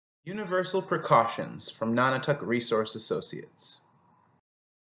Universal Precautions from Nonotuck Resource Associates.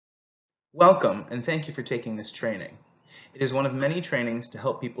 Welcome and thank you for taking this training. It is one of many trainings to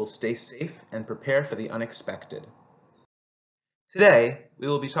help people stay safe and prepare for the unexpected. Today, we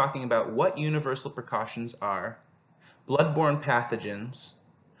will be talking about what universal precautions are, bloodborne pathogens,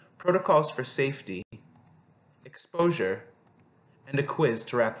 protocols for safety, exposure, and a quiz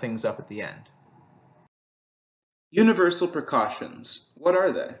to wrap things up at the end. Universal precautions, what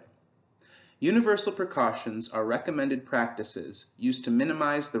are they? Universal precautions are recommended practices used to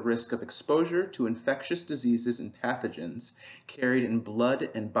minimize the risk of exposure to infectious diseases and pathogens carried in blood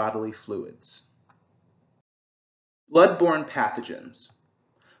and bodily fluids. Bloodborne pathogens.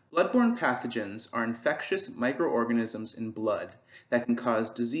 Bloodborne pathogens are infectious microorganisms in blood that can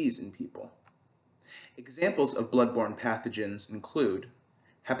cause disease in people. Examples of bloodborne pathogens include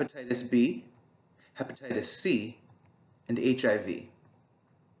hepatitis B, hepatitis C, and HIV.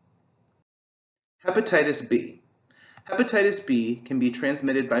 Hepatitis B. Hepatitis B can be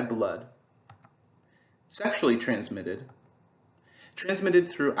transmitted by blood, sexually transmitted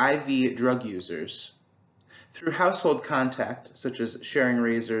through IV drug users, through household contact, such as sharing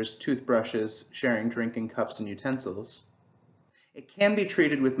razors, toothbrushes, sharing drinking cups and utensils. It can be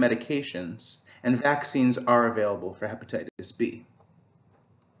treated with medications, and vaccines are available for hepatitis B.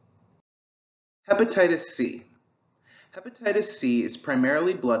 Hepatitis C. Hepatitis C is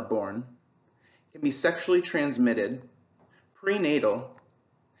primarily bloodborne, can be sexually transmitted, prenatal,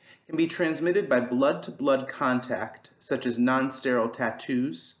 can be transmitted by blood-to-blood contact, such as non-sterile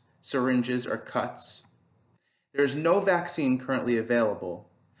tattoos, syringes, or cuts. There is no vaccine currently available,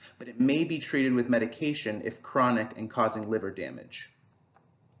 but it may be treated with medication if chronic and causing liver damage.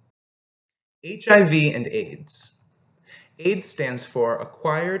 HIV and AIDS. AIDS stands for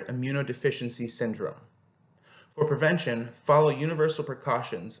Acquired Immunodeficiency Syndrome. For prevention, follow universal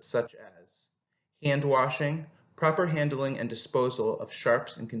precautions such as hand washing, proper handling and disposal of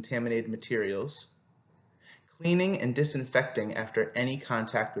sharps and contaminated materials, cleaning and disinfecting after any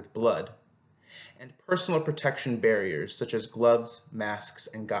contact with blood, and personal protection barriers such as gloves, masks,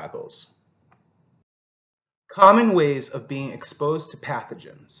 and goggles. Common ways of being exposed to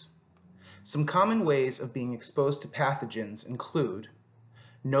pathogens. Some common ways of being exposed to pathogens include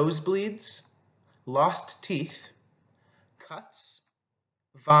nosebleeds, lost teeth, cuts,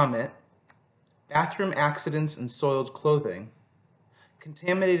 vomit, bathroom accidents and soiled clothing,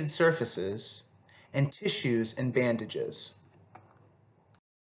 contaminated surfaces, and tissues and bandages.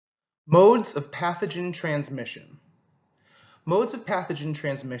 Modes of pathogen transmission. Modes of pathogen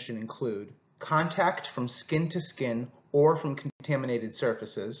transmission include contact from skin to skin or from contaminated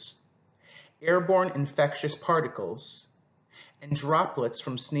surfaces, airborne infectious particles, and droplets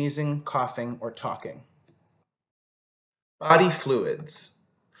from sneezing, coughing, or talking. Body fluids.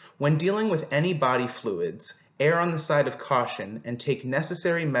 When dealing with any body fluids, err on the side of caution and take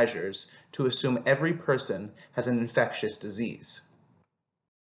necessary measures to assume every person has an infectious disease.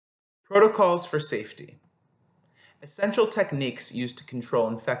 Protocols for safety. Essential techniques used to control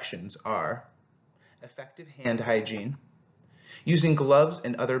infections are effective hand hygiene, using gloves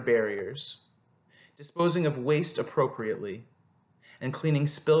and other barriers, disposing of waste appropriately, and cleaning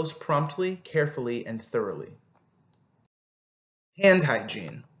spills promptly, carefully, and thoroughly. Hand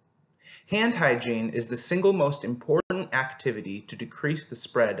hygiene. Hand hygiene is the single most important activity to decrease the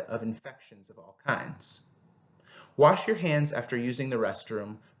spread of infections of all kinds. Wash your hands after using the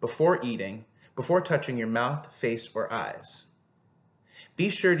restroom, before eating, before touching your mouth, face, or eyes. Be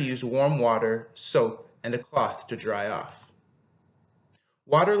sure to use warm water, soap, and a cloth to dry off.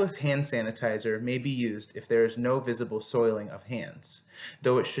 Waterless hand sanitizer may be used if there is no visible soiling of hands,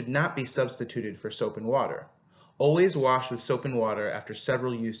 though it should not be substituted for soap and water. Always wash with soap and water after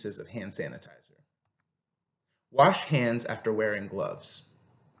several uses of hand sanitizer. Wash hands after wearing gloves.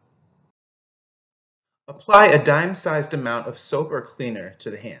 Apply a dime-sized amount of soap or cleaner to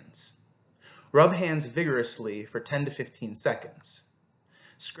the hands. Rub hands vigorously for 10 to 15 seconds.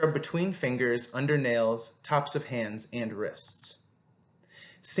 Scrub between fingers, under nails, tops of hands, and wrists.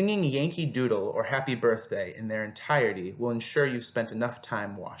 Singing Yankee Doodle or Happy Birthday in their entirety will ensure you've spent enough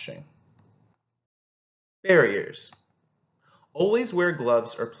time washing. Barriers. Always wear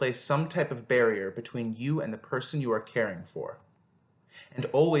gloves or place some type of barrier between you and the person you are caring for. And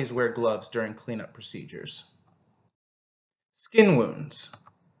always wear gloves during cleanup procedures. Skin wounds.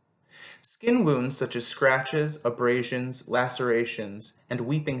 Skin wounds such as scratches, abrasions, lacerations, and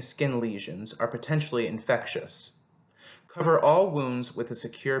weeping skin lesions are potentially infectious. Cover all wounds with a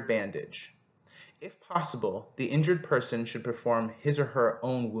secure bandage. If possible, the injured person should perform his or her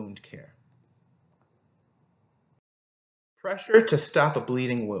own wound care. Pressure to stop a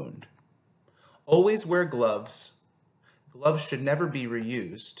bleeding wound. Always wear gloves. Gloves should never be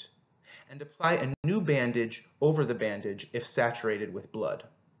reused. And apply a new bandage over the bandage if saturated with blood.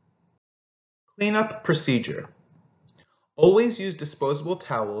 Cleanup procedure. Always use disposable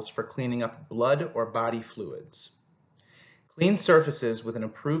towels for cleaning up blood or body fluids. Clean surfaces with an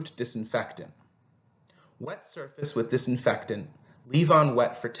approved disinfectant. Wet surface with disinfectant, leave on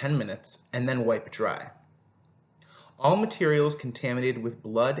wet for 10 minutes, and then wipe dry. All materials contaminated with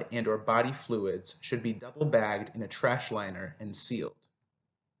blood and or body fluids should be double bagged in a trash liner and sealed.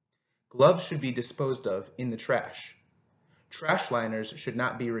 Gloves should be disposed of in the trash. Trash liners should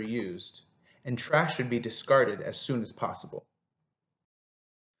not be reused, and trash should be discarded as soon as possible.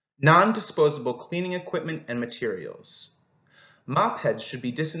 Non-disposable cleaning equipment and materials. Mop heads should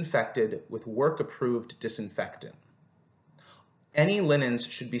be disinfected with work-approved disinfectant. Any linens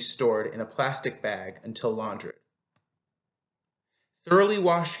should be stored in a plastic bag until laundered. Thoroughly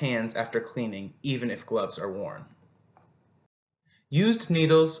wash hands after cleaning, even if gloves are worn. Used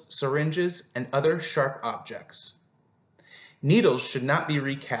needles, syringes, and other sharp objects. Needles should not be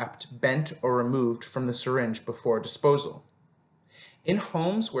recapped, bent, or removed from the syringe before disposal. In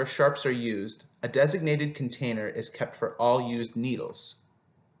homes where sharps are used, a designated container is kept for all used needles.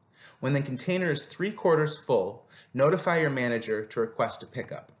 When the container is 3/4 full, notify your manager to request a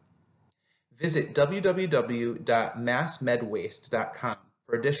pickup. Visit www.massmedwaste.com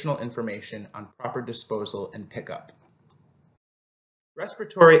for additional information on proper disposal and pickup.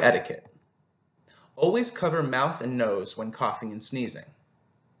 Respiratory etiquette. Always cover mouth and nose when coughing and sneezing.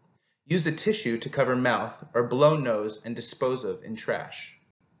 Use a tissue to cover mouth or blow nose and dispose of in trash.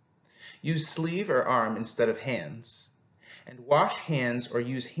 Use sleeve or arm instead of hands. And wash hands or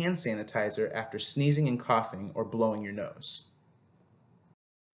use hand sanitizer after sneezing and coughing or blowing your nose.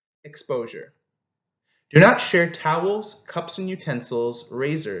 Exposure. Do not share towels, cups and utensils,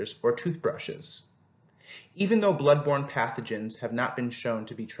 razors, or toothbrushes. Even though bloodborne pathogens have not been shown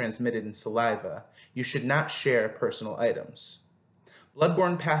to be transmitted in saliva, you should not share personal items.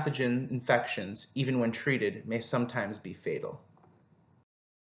 Bloodborne pathogen infections, even when treated, may sometimes be fatal.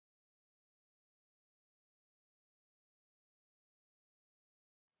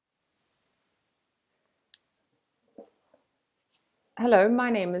 Hello, my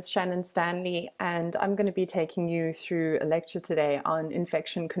name is Shannon Stanley, and I'm going to be taking you through a lecture today on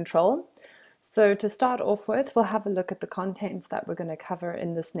infection control. So to start off with, we'll have a look at the contents that we're going to cover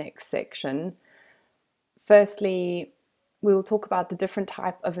in this next section. Firstly, we will talk about the different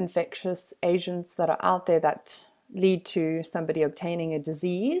type of infectious agents that are out there that lead to somebody obtaining a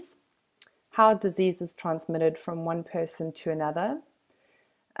disease, how disease is transmitted from one person to another.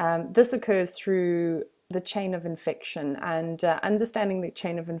 This occurs through the chain of infection, and understanding the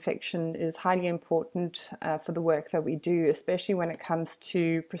chain of infection is highly important for the work that we do, especially when it comes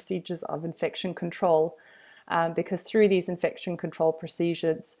to procedures of infection control, because through these infection control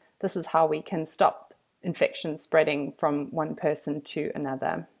procedures, this is how we can stop infection spreading from one person to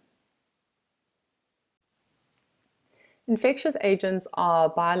another. Infectious agents are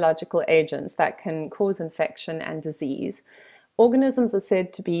biological agents that can cause infection and disease. Organisms are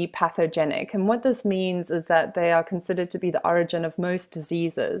said to be pathogenic, and what this means is that they are considered to be the origin of most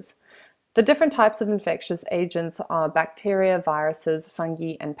diseases. The different types of infectious agents are bacteria, viruses,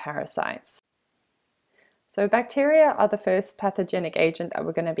 fungi, and parasites. So bacteria are the first pathogenic agent that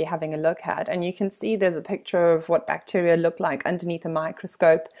we're going to be having a look at, and you can see there's a picture of what bacteria look like underneath a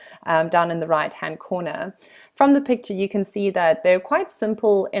microscope down in the right hand corner. From the picture you can see that they're quite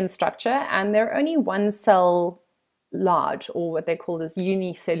simple in structure, and they're only one cell large, or what they call as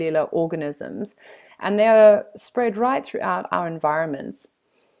unicellular organisms, and they are spread right throughout our environments.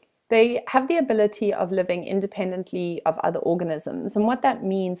 They have the ability of living independently of other organisms, and what that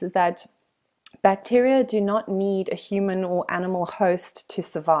means is that bacteria do not need a human or animal host to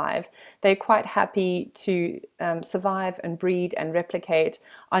survive. They're quite happy to survive and breed and replicate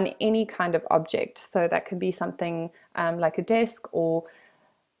on any kind of object. So that could be something like a desk or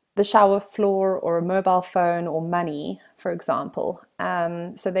the shower floor or a mobile phone or money, for example.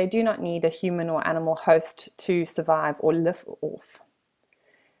 So they do not need a human or animal host to survive or live off.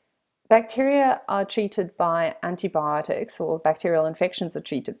 Bacteria are treated by antibiotics, or bacterial infections are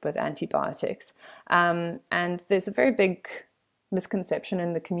treated with antibiotics. And there's a very big misconception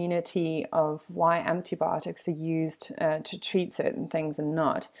in the community of why antibiotics are used to treat certain things and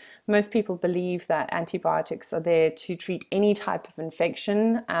not. Most people believe that antibiotics are there to treat any type of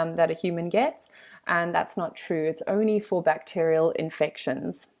infection that a human gets, and that's not true. It's only for bacterial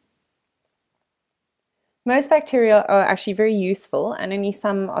infections. Most bacteria are actually very useful, and only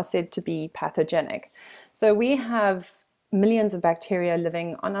some are said to be pathogenic. So we have millions of bacteria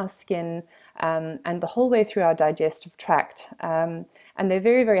living on our skin and the whole way through our digestive tract. And they're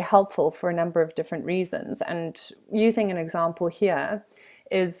very, very helpful for a number of different reasons. And using an example here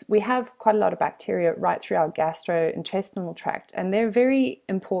is we have quite a lot of bacteria right through our gastrointestinal tract, and they're very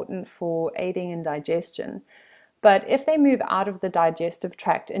important for aiding in digestion. But if they move out of the digestive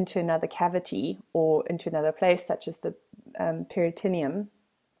tract into another cavity or into another place, such as the peritoneum,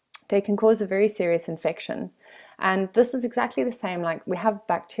 they can cause a very serious infection. And this is exactly the same, like we have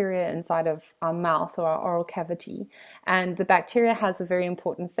bacteria inside of our mouth or our oral cavity, and the bacteria has a very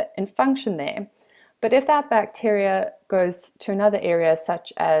important function there. But if that bacteria goes to another area,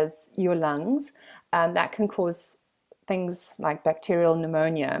 such as your lungs, that can cause things like bacterial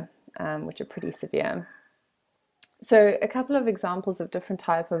pneumonia, which are pretty severe. So a couple of examples of different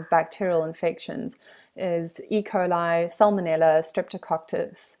type of bacterial infections is E. coli, Salmonella,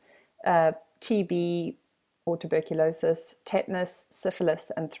 Streptococcus, TB or tuberculosis, tetanus,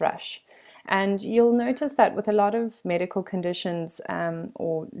 syphilis, and thrush. And you'll notice that with a lot of medical conditions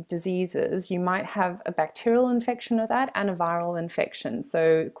or diseases, you might have a bacterial infection of that and a viral infection,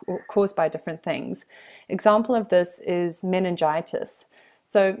 so caused by different things. Example of this is meningitis.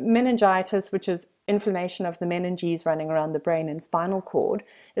 So meningitis, which is inflammation of the meninges running around the brain and spinal cord,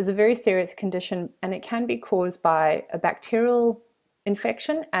 is a very serious condition, and it can be caused by a bacterial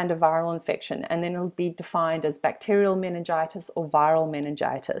infection and a viral infection, and then it'll be defined as bacterial meningitis or viral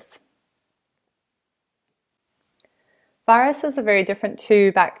meningitis. Viruses are very different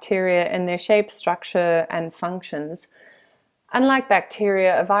to bacteria in their shape, structure, and functions. Unlike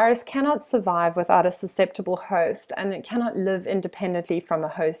bacteria, a virus cannot survive without a susceptible host, and it cannot live independently from a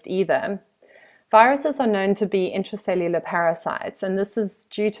host either. Viruses are known to be intracellular parasites, and this is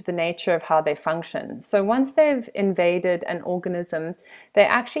due to the nature of how they function. So once they've invaded an organism, they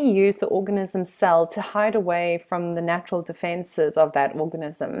actually use the organism's cell to hide away from the natural defenses of that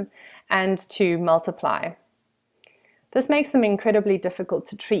organism and to multiply. This makes them incredibly difficult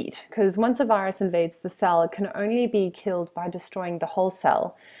to treat, because once a virus invades the cell, it can only be killed by destroying the whole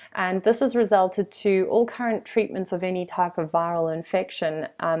cell. And this has resulted to all current treatments of any type of viral infection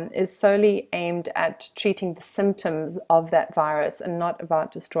is solely aimed at treating the symptoms of that virus and not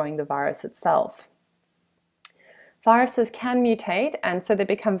about destroying the virus itself. Viruses can mutate, and so they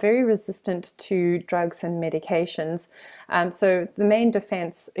become very resistant to drugs and medications. So the main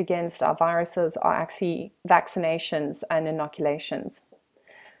defense against our viruses are actually vaccinations and inoculations.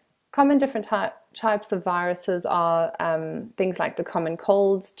 Common different types of viruses are things like the common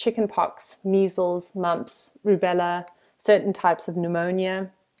colds, chickenpox, measles, mumps, rubella, certain types of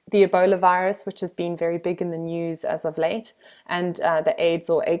pneumonia, the Ebola virus, which has been very big in the news as of late, and the AIDS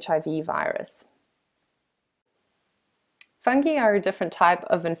or HIV virus. Fungi are a different type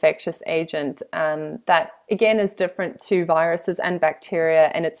of infectious agent that, again, is different to viruses and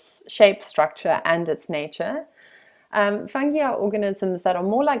bacteria in its shape, structure, and its nature. Fungi are organisms that are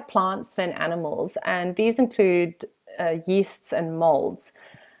more like plants than animals, and these include yeasts and molds.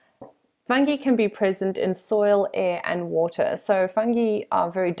 Fungi can be present in soil, air, and water. So fungi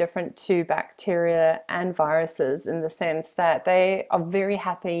are very different to bacteria and viruses in the sense that they are very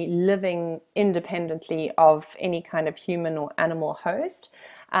happy living independently of any kind of human or animal host.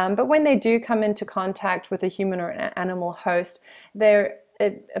 But when they do come into contact with a human or an animal host, they're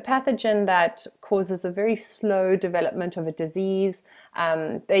a pathogen that causes a very slow development of a disease.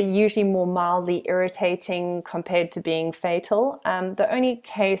 They're usually more mildly irritating compared to being fatal. The only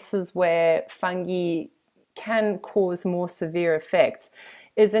cases where fungi can cause more severe effects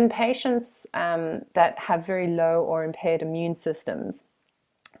is in patients that have very low or impaired immune systems.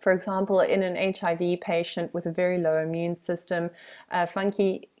 For example, in an HIV patient with a very low immune system,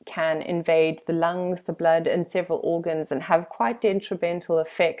 fungi can invade the lungs, the blood, and several organs and have quite detrimental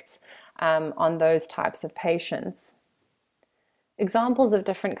effects on those types of patients. Examples of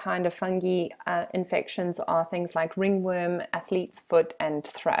different kind of fungi infections are things like ringworm, athlete's foot, and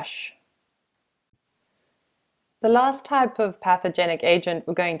thrush. The last type of pathogenic agent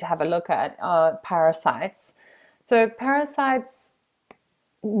we're going to have a look at are parasites. So parasites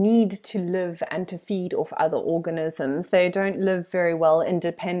need to live and to feed off other organisms. They don't live very well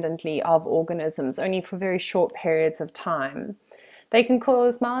independently of organisms, only for very short periods of time. They can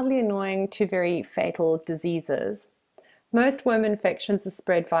cause mildly annoying to very fatal diseases. Most worm infections are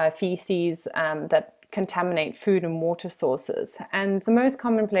spread via feces that contaminate food and water sources. And the most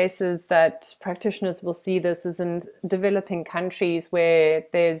common places that practitioners will see this is in developing countries where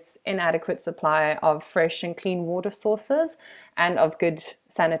there's inadequate supply of fresh and clean water sources and of good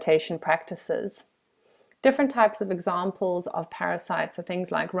sanitation practices. Different types of examples of parasites are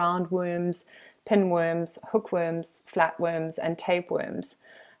things like roundworms, pinworms, hookworms, flatworms, and tapeworms,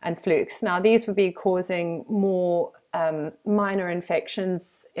 and flukes. Now, these would be causing more minor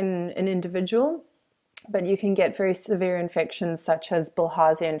infections in an individual, but you can get very severe infections such as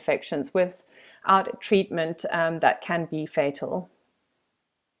Bilharzia infections without treatment that can be fatal.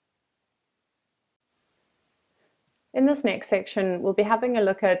 In this next section, we'll be having a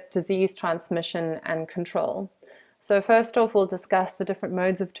look at disease transmission and control. So first off, we'll discuss the different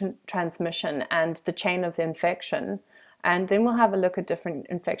modes of transmission and the chain of infection. And then we'll have a look at different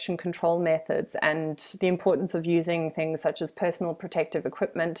infection control methods and the importance of using things such as personal protective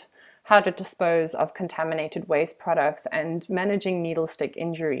equipment, how to dispose of contaminated waste products, and managing needle stick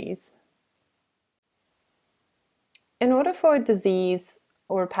injuries. In order for a disease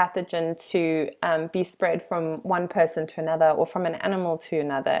or a pathogen to be spread from one person to another or from an animal to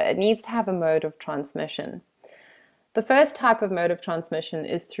another, it needs to have a mode of transmission. The first type of mode of transmission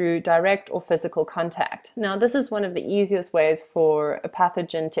is through direct or physical contact. Now, this is one of the easiest ways for a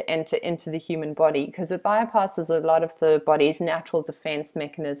pathogen to enter into the human body because it bypasses a lot of the body's natural defense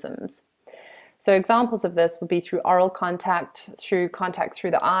mechanisms. So examples of this would be through oral contact through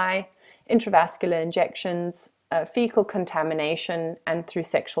the eye, intravascular injections, fecal contamination, and through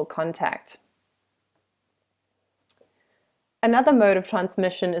sexual contact. Another mode of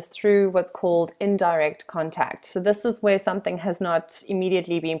transmission is through what's called indirect contact. So this is where something has not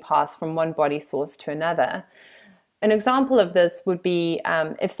immediately been passed from one body source to another. An example of this would be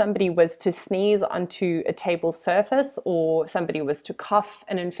if somebody was to sneeze onto a table surface, or somebody was to cough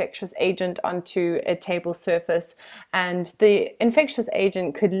an infectious agent onto a table surface, and the infectious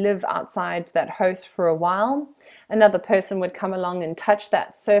agent could live outside that host for a while. Another person would come along and touch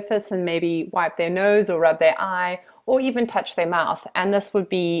that surface and maybe wipe their nose or rub their eye, or even touch their mouth, and this would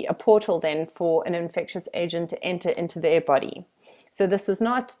be a portal then for an infectious agent to enter into their body. So this is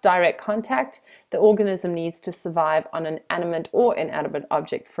not direct contact. The organism needs to survive on an animate or inanimate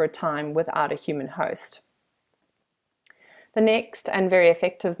object for a time without a human host. The next and very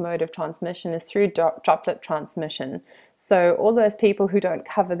effective mode of transmission is through droplet transmission. So all those people who don't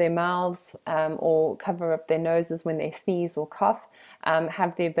cover their mouths or cover up their noses when they sneeze or cough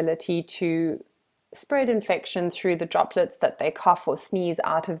have the ability to spread infection through the droplets that they cough or sneeze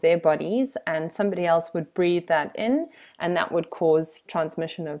out of their bodies, and somebody else would breathe that in, and that would cause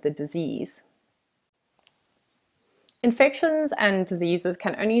transmission of the disease. Infections and diseases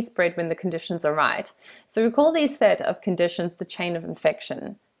can only spread when the conditions are right. So we call these set of conditions the chain of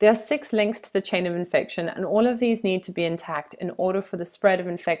infection. There are 6 links to the chain of infection, and all of these need to be intact in order for the spread of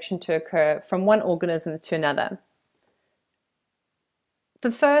infection to occur from one organism to another. The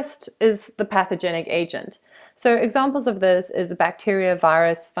first is the pathogenic agent. So examples of this is a bacteria,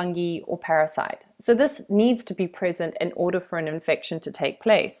 virus, fungi, or parasite. So this needs to be present in order for an infection to take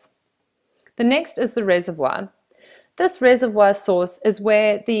place. The next is the reservoir. This reservoir source is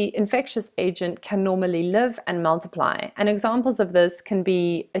where the infectious agent can normally live and multiply. And examples of this can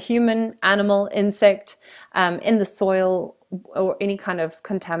be a human, animal, insect, in the soil, or any kind of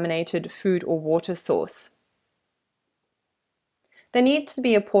contaminated food or water source. There needs to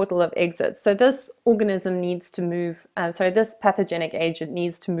be a portal of exit. So this organism needs to move, this pathogenic agent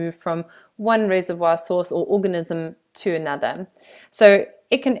needs to move from one reservoir source or organism to another. So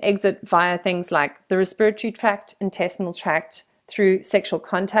it can exit via things like the respiratory tract, intestinal tract, through sexual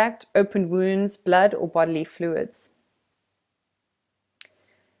contact, open wounds, blood, or bodily fluids.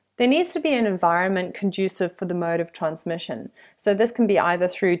 There needs to be an environment conducive for the mode of transmission. So this can be either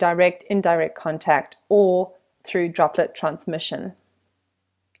through direct, indirect contact, or through droplet transmission.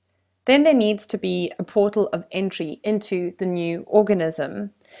 Then there needs to be a portal of entry into the new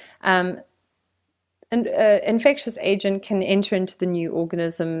organism. An infectious agent can enter into the new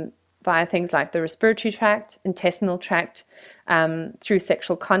organism via things like the respiratory tract, intestinal tract, through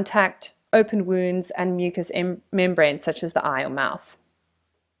sexual contact, open wounds, and mucous membranes such as the eye or mouth.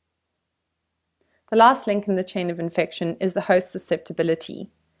 The last link in the chain of infection is the host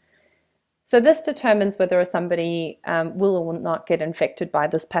susceptibility. So this determines whether somebody will or will not get infected by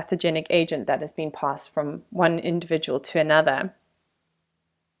this pathogenic agent that has been passed from one individual to another.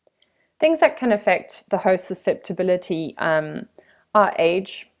 Things that can affect the host susceptibility are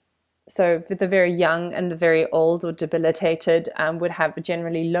age. So the very young and the very old or debilitated would have a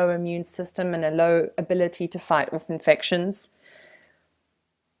generally low immune system and a low ability to fight off infections.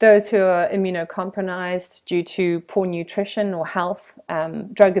 Those who are immunocompromised due to poor nutrition or health,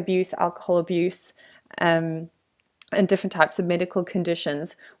 drug abuse, alcohol abuse, and different types of medical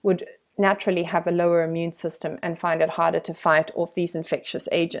conditions would naturally have a lower immune system and find it harder to fight off these infectious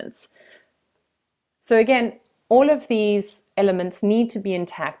agents. So again, All of these elements need to be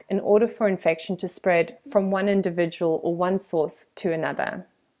intact in order for infection to spread from one individual or one source to another.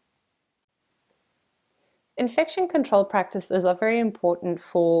 Infection control practices are very important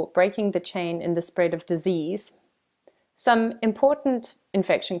for breaking the chain in the spread of disease. Some important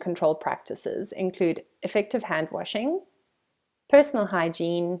infection control practices include effective hand washing, personal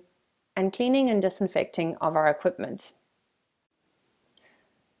hygiene, and cleaning and disinfecting of our equipment.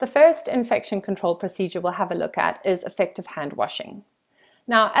 The first infection control procedure we'll have a look at is effective hand washing.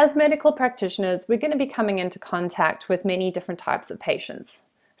 Now, as medical practitioners, we're going to be coming into contact with many different types of patients.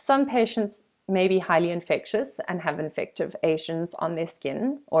 Some patients may be highly infectious and have infective agents on their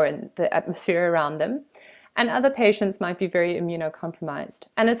skin or in the atmosphere around them, and other patients might be very immunocompromised.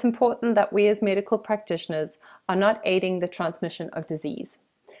 And it's important that we as medical practitioners are not aiding the transmission of disease.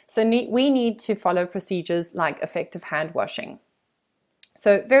 So we need to follow procedures like effective hand washing.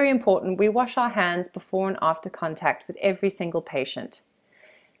 So very important, we wash our hands before and after contact with every single patient.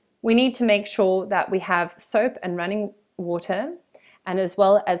 We need to make sure that we have soap and running water, and as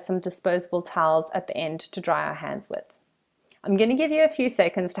well as some disposable towels at the end to dry our hands with. I'm going to give you a few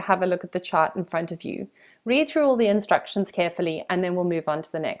seconds to have a look at the chart in front of you. Read through all the instructions carefully, and then we'll move on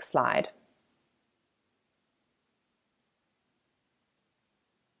to the next slide.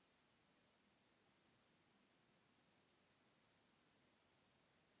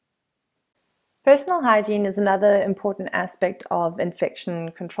 Personal hygiene is another important aspect of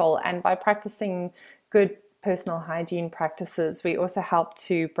infection control, and by practicing good personal hygiene practices, we also help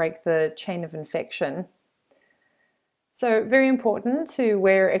to break the chain of infection. So very important to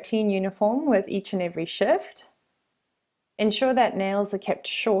wear a clean uniform with each and every shift. Ensure that nails are kept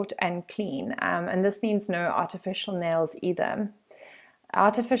short and clean, and this means no artificial nails either.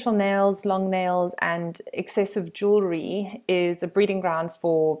 Artificial nails, long nails, and excessive jewelry is a breeding ground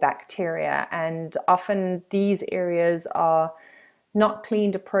for bacteria, and often these areas are not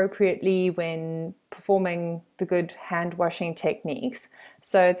cleaned appropriately when performing the good hand washing techniques.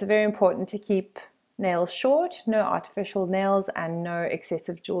 So it's very important to keep nails short, no artificial nails, and no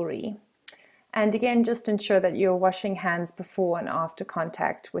excessive jewelry. And again, just ensure that you're washing hands before and after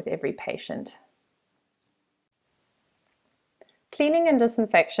contact with every patient. Cleaning and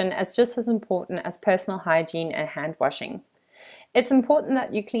disinfection is just as important as personal hygiene and hand washing. It's important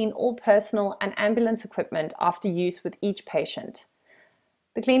that you clean all personal and ambulance equipment after use with each patient.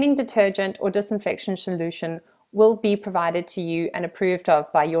 The cleaning detergent or disinfection solution will be provided to you and approved of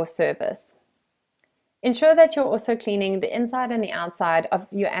by your service. Ensure that you're also cleaning the inside and the outside of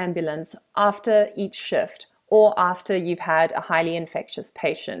your ambulance after each shift or after you've had a highly infectious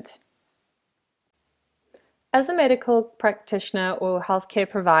patient. As a medical practitioner or healthcare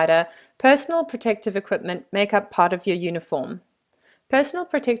provider, personal protective equipment make up part of your uniform. Personal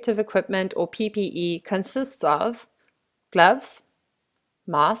protective equipment, or PPE, consists of gloves,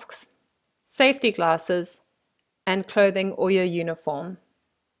 masks, safety glasses, and clothing or your uniform.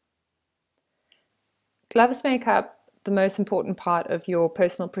 Gloves make up the most important part of your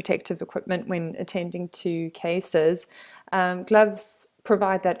personal protective equipment when attending to cases. Gloves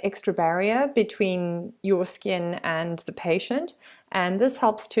provide that extra barrier between your skin and the patient, and this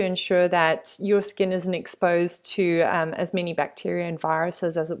helps to ensure that your skin isn't exposed to as many bacteria and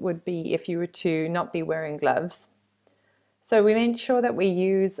viruses as it would be if you were to not be wearing gloves. So we make sure that we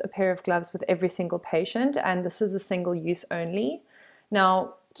use a pair of gloves with every single patient, and this is a single use only.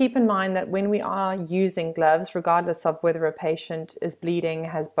 Now, keep in mind that when we are using gloves, regardless of whether a patient is bleeding,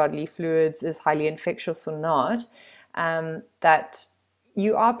 has bodily fluids, is highly infectious or not, that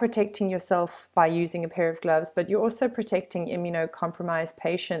you are protecting yourself by using a pair of gloves, but you're also protecting immunocompromised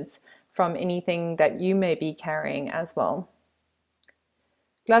patients from anything that you may be carrying as well.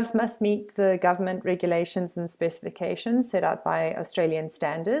 Gloves must meet the government regulations and specifications set out by Australian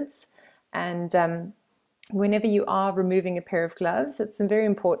standards, and whenever you are removing a pair of gloves, it's very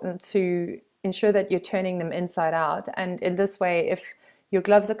important to ensure that you're turning them inside out, and in this way, if your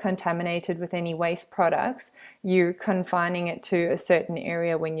gloves are contaminated with any waste products, you're confining it to a certain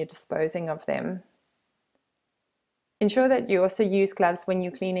area when you're disposing of them. Ensure that you also use gloves when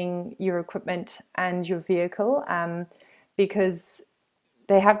you're cleaning your equipment and your vehicle, because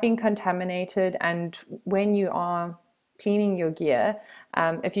they have been contaminated, and when you are cleaning your gear,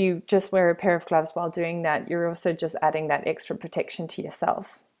 if you just wear a pair of gloves while doing that, you're also just adding that extra protection to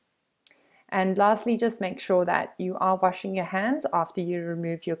yourself. And lastly, just make sure that you are washing your hands after you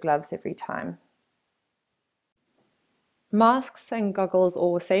remove your gloves every time. Masks and goggles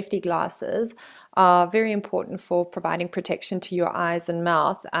or safety glasses are very important for providing protection to your eyes and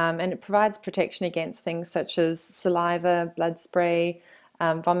mouth, and it provides protection against things such as saliva, blood spray,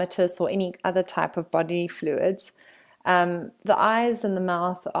 vomitus, or any other type of bodily fluids. The eyes and the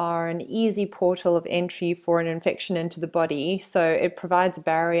mouth are an easy portal of entry for an infection into the body, so it provides a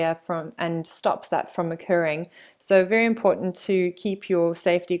barrier and stops that from occurring. So very important to keep your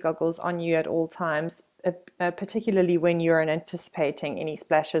safety goggles on you at all times, particularly when you're anticipating any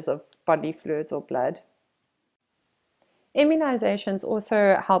splashes of bodily fluids or blood. Immunizations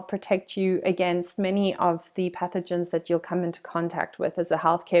also help protect you against many of the pathogens that you'll come into contact with as a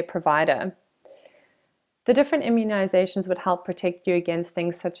healthcare provider. The different immunizations would help protect you against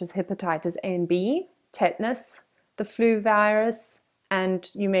things such as hepatitis A and B, tetanus, the flu virus, and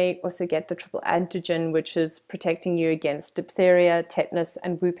you may also get the triple antigen, which is protecting you against diphtheria, tetanus,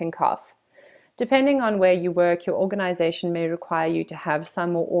 and whooping cough. Depending on where you work, your organization may require you to have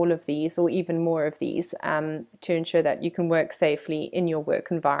some or all of these, or even more of these, to ensure that you can work safely in your work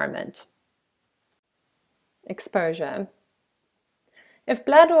environment. Exposure. If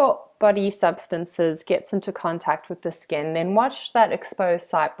blood or body substances gets into contact with the skin, then wash that exposed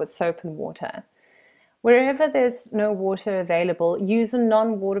site with soap and water. Wherever there's no water available, use a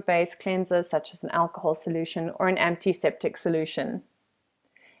non-water-based cleanser such as an alcohol solution or an antiseptic solution.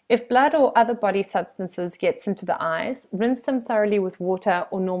 If blood or other body substances gets into the eyes, rinse them thoroughly with water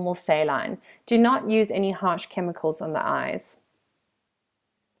or normal saline. Do not use any harsh chemicals on the eyes.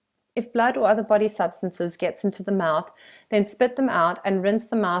 If blood or other body substances gets into the mouth, then spit them out and rinse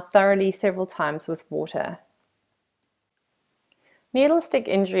the mouth thoroughly several times with water. Needle stick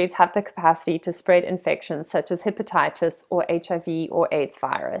injuries have the capacity to spread infections such as hepatitis or HIV or AIDS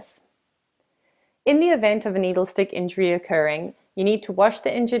virus. In the event of a needle stick injury occurring, you need to wash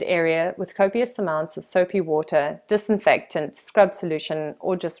the injured area with copious amounts of soapy water, disinfectant, scrub solution,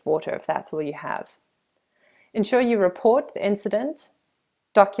 or just water if that's all you have. Ensure you report the incident,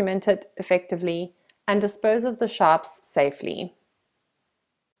 document it effectively, and dispose of the sharps safely.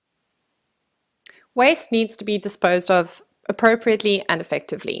 Waste needs to be disposed of appropriately and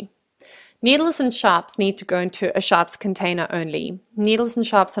effectively. Needles and sharps need to go into a sharps container only. Needles and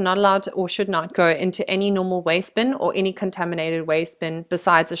sharps are not allowed to, or should not go into any normal waste bin or any contaminated waste bin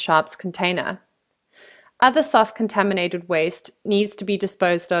besides a sharps container. Other soft contaminated waste needs to be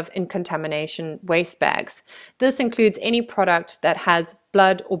disposed of in contamination waste bags. This includes any product that has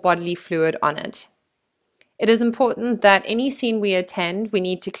blood or bodily fluid on it. It is important that any scene we attend, we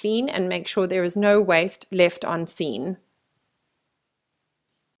need to clean and make sure there is no waste left on scene.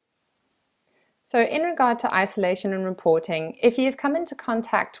 So in regard to isolation and reporting, if you've come into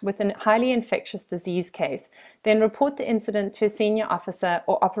contact with a highly infectious disease case, then report the incident to a senior officer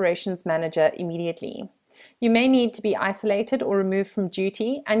or operations manager immediately. You may need to be isolated or removed from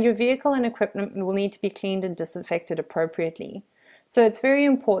duty, and your vehicle and equipment will need to be cleaned and disinfected appropriately. So it's very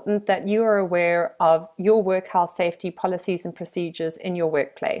important that you are aware of your work health safety policies and procedures in your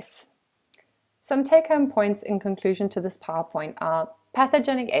workplace. Some take-home points in conclusion to this PowerPoint are: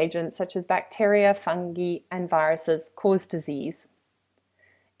 pathogenic agents such as bacteria, fungi, and viruses cause disease.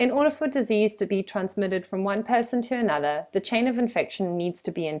 In order for disease to be transmitted from one person to another, the chain of infection needs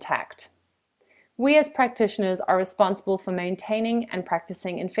to be intact. We as practitioners are responsible for maintaining and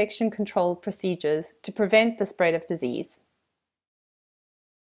practicing infection control procedures to prevent the spread of disease.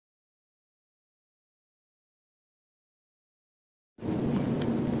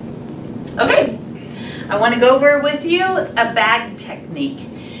 Okay, I want to go over with you a bag technique.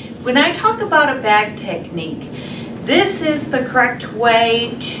 When I talk about a bag technique, this is the correct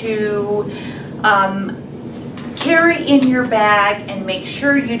way to carry in your bag and make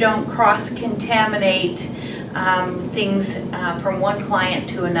sure you don't cross-contaminate things from one client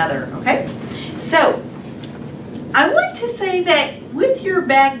to another, okay? So, I want to say that with your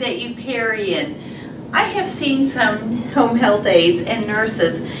bag that you carry in, I have seen some home health aides and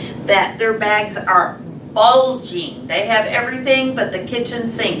nurses that their bags are bulging. They have everything but the kitchen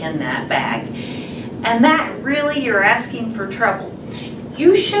sink in that bag. And that really, you're asking for trouble.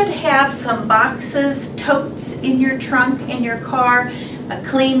 You should have some boxes, totes in your trunk in your car, a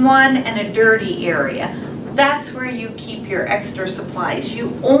clean one and a dirty area. That's where you keep your extra supplies.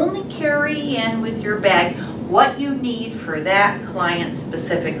 You only carry in with your bag what you need for that client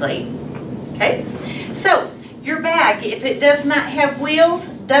specifically. Okay? So, your bag, if it does not have wheels,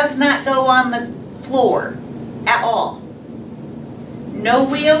 does not go on the floor at all. No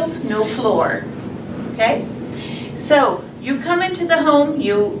wheels, no floor. Okay? So, you come into the home,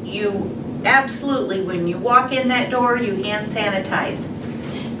 you absolutely, when you walk in that door, you hand sanitize.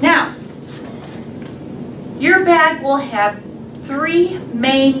 Now, your bag will have 3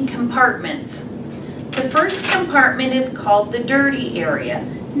 main compartments. The first compartment is called the dirty area.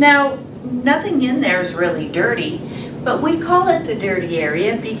 Now, nothing in there is really dirty, But we call it the dirty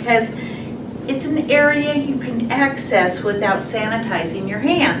area because it's an area you can access without sanitizing your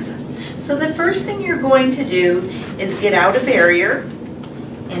hands. So the first thing you're going to do is get out a barrier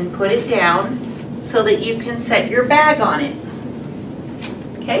and put it down so that you can set your bag on it.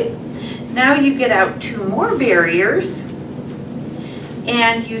 Okay? Now you get out 2 more barriers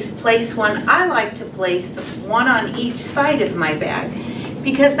and you place one. I like to place the one on each side of my bag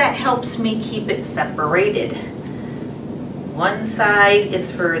because that helps me keep it separated. One side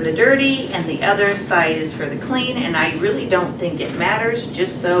is for the dirty and the other side is for the clean, and I really don't think it matters,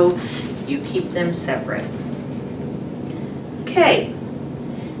 just so you keep them separate. Okay,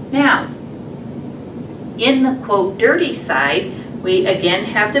 now in the quote dirty side, we again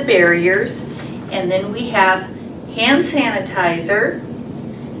have the barriers, and then we have hand sanitizer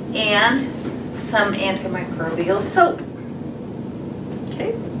and some antimicrobial soap.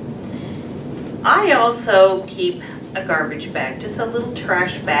 Okay. I also keep a garbage bag, just a little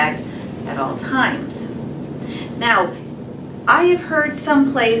trash bag at all times. Now, I have heard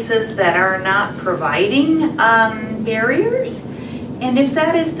some places that are not providing barriers, and if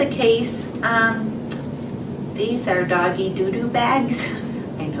that is the case, these are doggy doo-doo bags.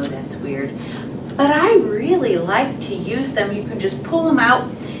 I know that's weird, but I really like to use them. You can just pull them out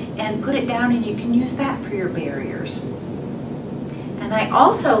and put it down, and you can use that for your barriers. And I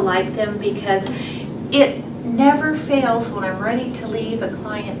also like them because it never fails when I'm ready to leave a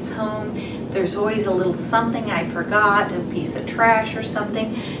client's home. There's always a little something I forgot, a piece of trash or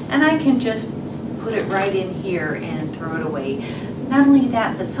something, and I can just put it right in here and throw it away. Not only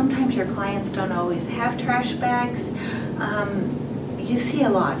that, but sometimes your clients don't always have trash bags. You see a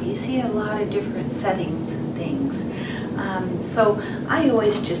lot. You see a lot of different settings and things. So I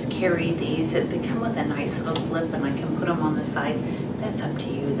always just carry these. They come with a nice little clip, and I can put them on the side. That's up to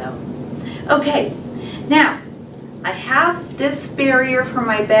you though. Okay, now I have this barrier for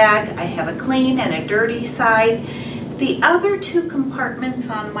my bag. I have a clean and a dirty side. The other 2 compartments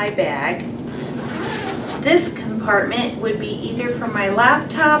on my bag, this compartment would be either for my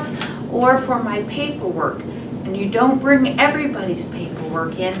laptop or for my paperwork. And you don't bring everybody's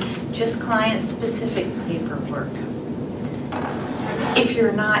paperwork in, just client-specific paperwork. If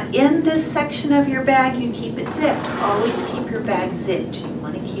you're not in this section of your bag, you keep it zipped. Always keep your bag zipped. You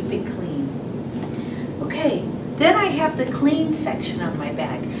want to keep it clean. Okay, then I have the clean section of my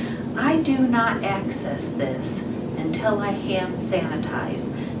bag. I do not access this until I hand sanitize.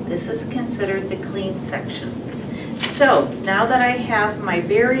 This is considered the clean section. So now that I have my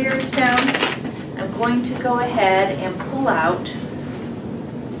barriers down, I'm going to go ahead and pull out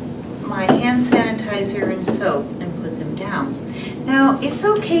my hand sanitizer and soap and put them down. Now, it's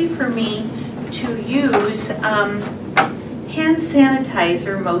okay for me to use hand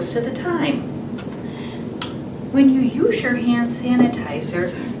sanitizer most of the time. When you use your hand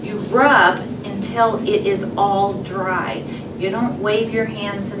sanitizer, you rub until it is all dry. You don't wave your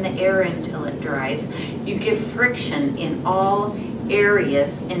hands in the air until it dries. You give friction in all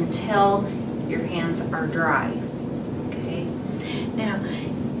areas until your hands are dry. Okay. Now,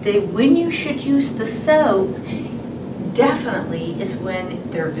 when you should use the soap definitely is when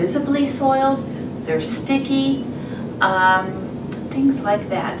they're visibly soiled, they're sticky, things like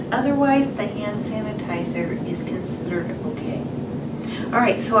that. Otherwise, the hand sanitizer is considered okay. All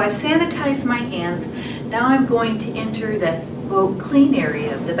right, so I've sanitized my hands. Now I'm going to enter the quote clean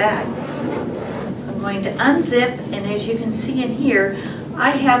area of the bag. So I'm going to unzip, and as you can see in here,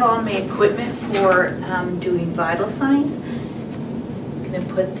 I have all my equipment for doing vital signs. I'm going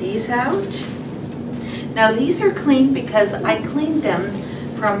to put these out. Now these are clean because I cleaned them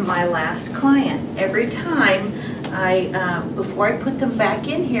from my last client. Every time before I put them back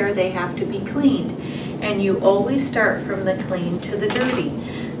in here, they have to be cleaned. And you always start from the clean to the dirty.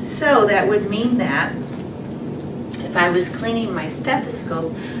 So that would mean that if I was cleaning my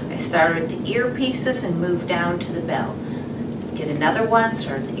stethoscope, I started with the earpieces and moved down to the bell. Get another one,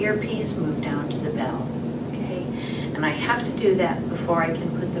 start the earpiece, move down to the bell. Okay? And I have to do that before I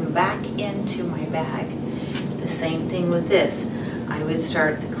can put them back into my bag. The same thing with this. I would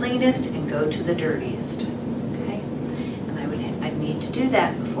start the cleanest and go to the dirtiest. Okay? And I'd need to do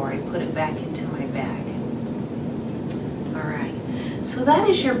that before I put it back into my bag. Alright, so that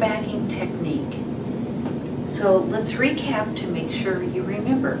is your bagging technique. So let's recap to make sure you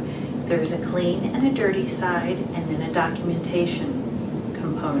remember. There's a clean and a dirty side, and then a documentation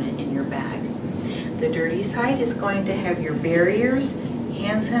component in your bag. The dirty side is going to have your barriers,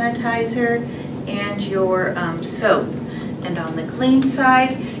 hand sanitizer, and your soap. And on the clean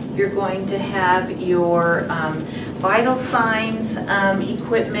side, you're going to have your vital signs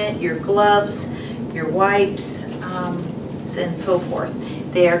equipment, your gloves, your wipes, and so forth.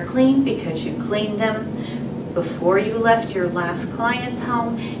 They are clean because you cleaned them before you left your last client's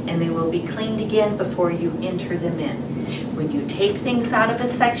home, and they will be cleaned again before you enter them in. When you take things out of a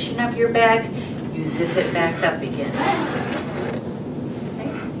section of your bag, you zip it back up again. Okay?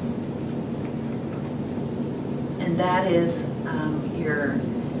 And that is your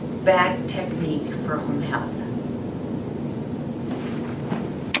bag technique for home health.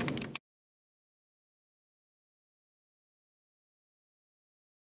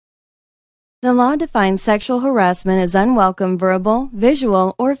 The law defines sexual harassment as unwelcome verbal,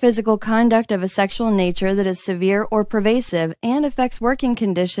 visual, or physical conduct of a sexual nature that is severe or pervasive and affects working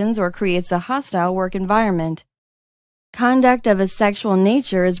conditions or creates a hostile work environment. Conduct of a sexual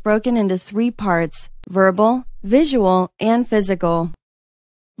nature is broken into 3 parts: verbal, visual, and physical.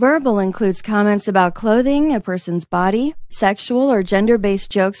 Verbal includes comments about clothing, a person's body, sexual or gender-based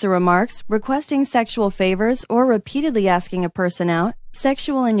jokes or remarks, requesting sexual favors or repeatedly asking a person out,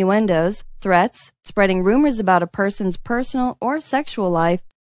 sexual innuendos, threats, spreading rumors about a person's personal or sexual life,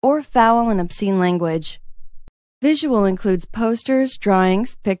 or foul and obscene language. Visual includes posters,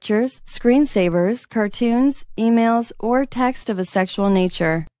 drawings, pictures, screensavers, cartoons, emails, or text of a sexual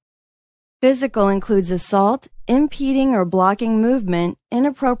nature. Physical includes assault, impeding or blocking movement,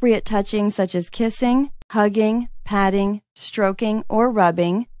 inappropriate touching such as kissing, hugging, patting, stroking, or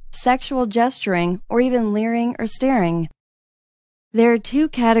rubbing, sexual gesturing, or even leering or staring. There are 2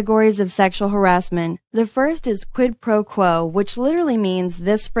 categories of sexual harassment. The first is quid pro quo, which literally means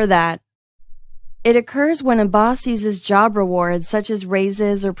this for that. It occurs when a boss uses job rewards such as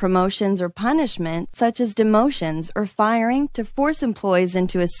raises or promotions or punishment such as demotions or firing to force employees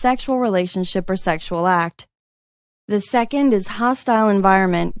into a sexual relationship or sexual act. The second is hostile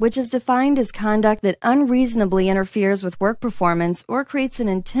environment, which is defined as conduct that unreasonably interferes with work performance or creates an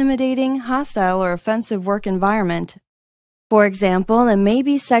intimidating, hostile, or offensive work environment. For example, it may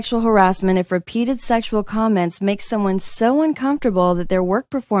be sexual harassment if repeated sexual comments make someone so uncomfortable that their work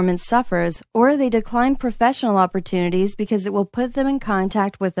performance suffers, or they decline professional opportunities because it will put them in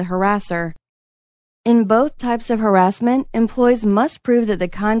contact with the harasser. In both types of harassment, employees must prove that the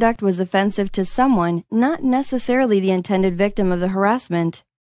conduct was offensive to someone, not necessarily the intended victim of the harassment.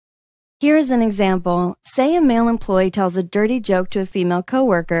 Here is an example. Say a male employee tells a dirty joke to a female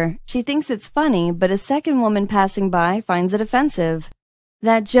coworker. She thinks it's funny, but a second woman passing by finds it offensive.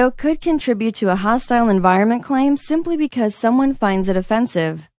 That joke could contribute to a hostile environment claim simply because someone finds it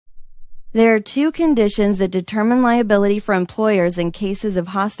offensive. There are 2 conditions that determine liability for employers in cases of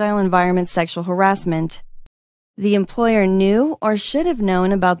hostile environment sexual harassment. The employer knew or should have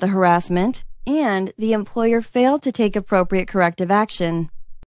known about the harassment, and the employer failed to take appropriate corrective action.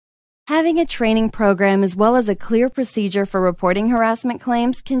 Having a training program as well as a clear procedure for reporting harassment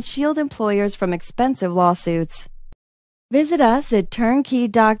claims can shield employers from expensive lawsuits. Visit us at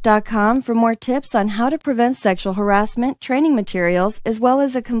turnkeydoc.com for more tips on how to prevent sexual harassment, training materials, as well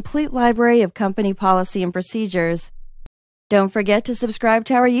as a complete library of company policy and procedures. Don't forget to subscribe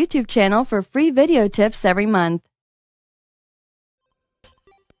to our YouTube channel for free video tips every month.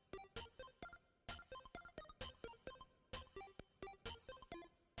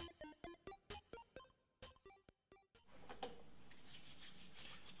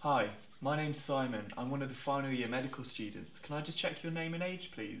 Hi, my name's Simon. I'm one of the final year medical students. Can I just check your name and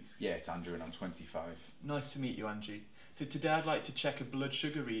age, please? Yeah, it's Andrew and I'm 25. Nice to meet you, Andrew. So today I'd like to check a blood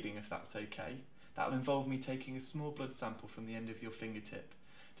sugar reading, if that's okay. That'll involve me taking a small blood sample from the end of your fingertip.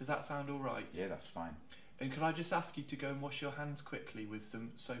 Does that sound all right? Yeah, that's fine. And could I just ask you to go and wash your hands quickly with some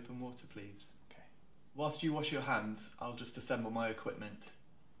soap and water, please? Okay. Whilst you wash your hands, I'll just assemble my equipment.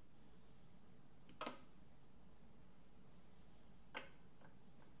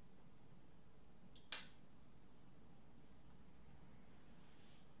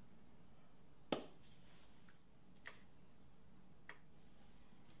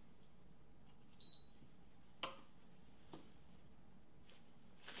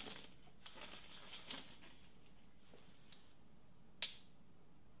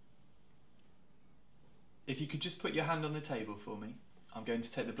 If you could just put your hand on the table for me, I'm going to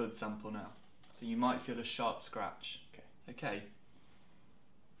take the blood sample now. So you might feel a sharp scratch. Okay.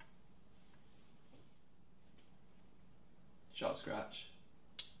 Sharp scratch.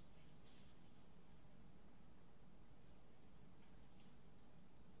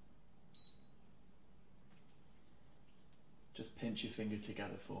 Just pinch your finger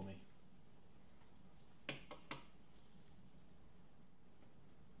together for me.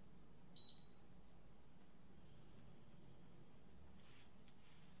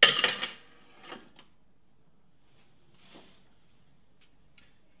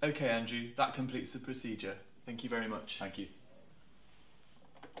 Okay, Andrew, that completes the procedure. Thank you very much. Thank you.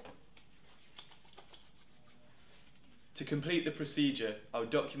 To complete the procedure, I'll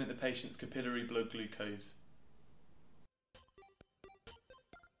document the patient's capillary blood glucose.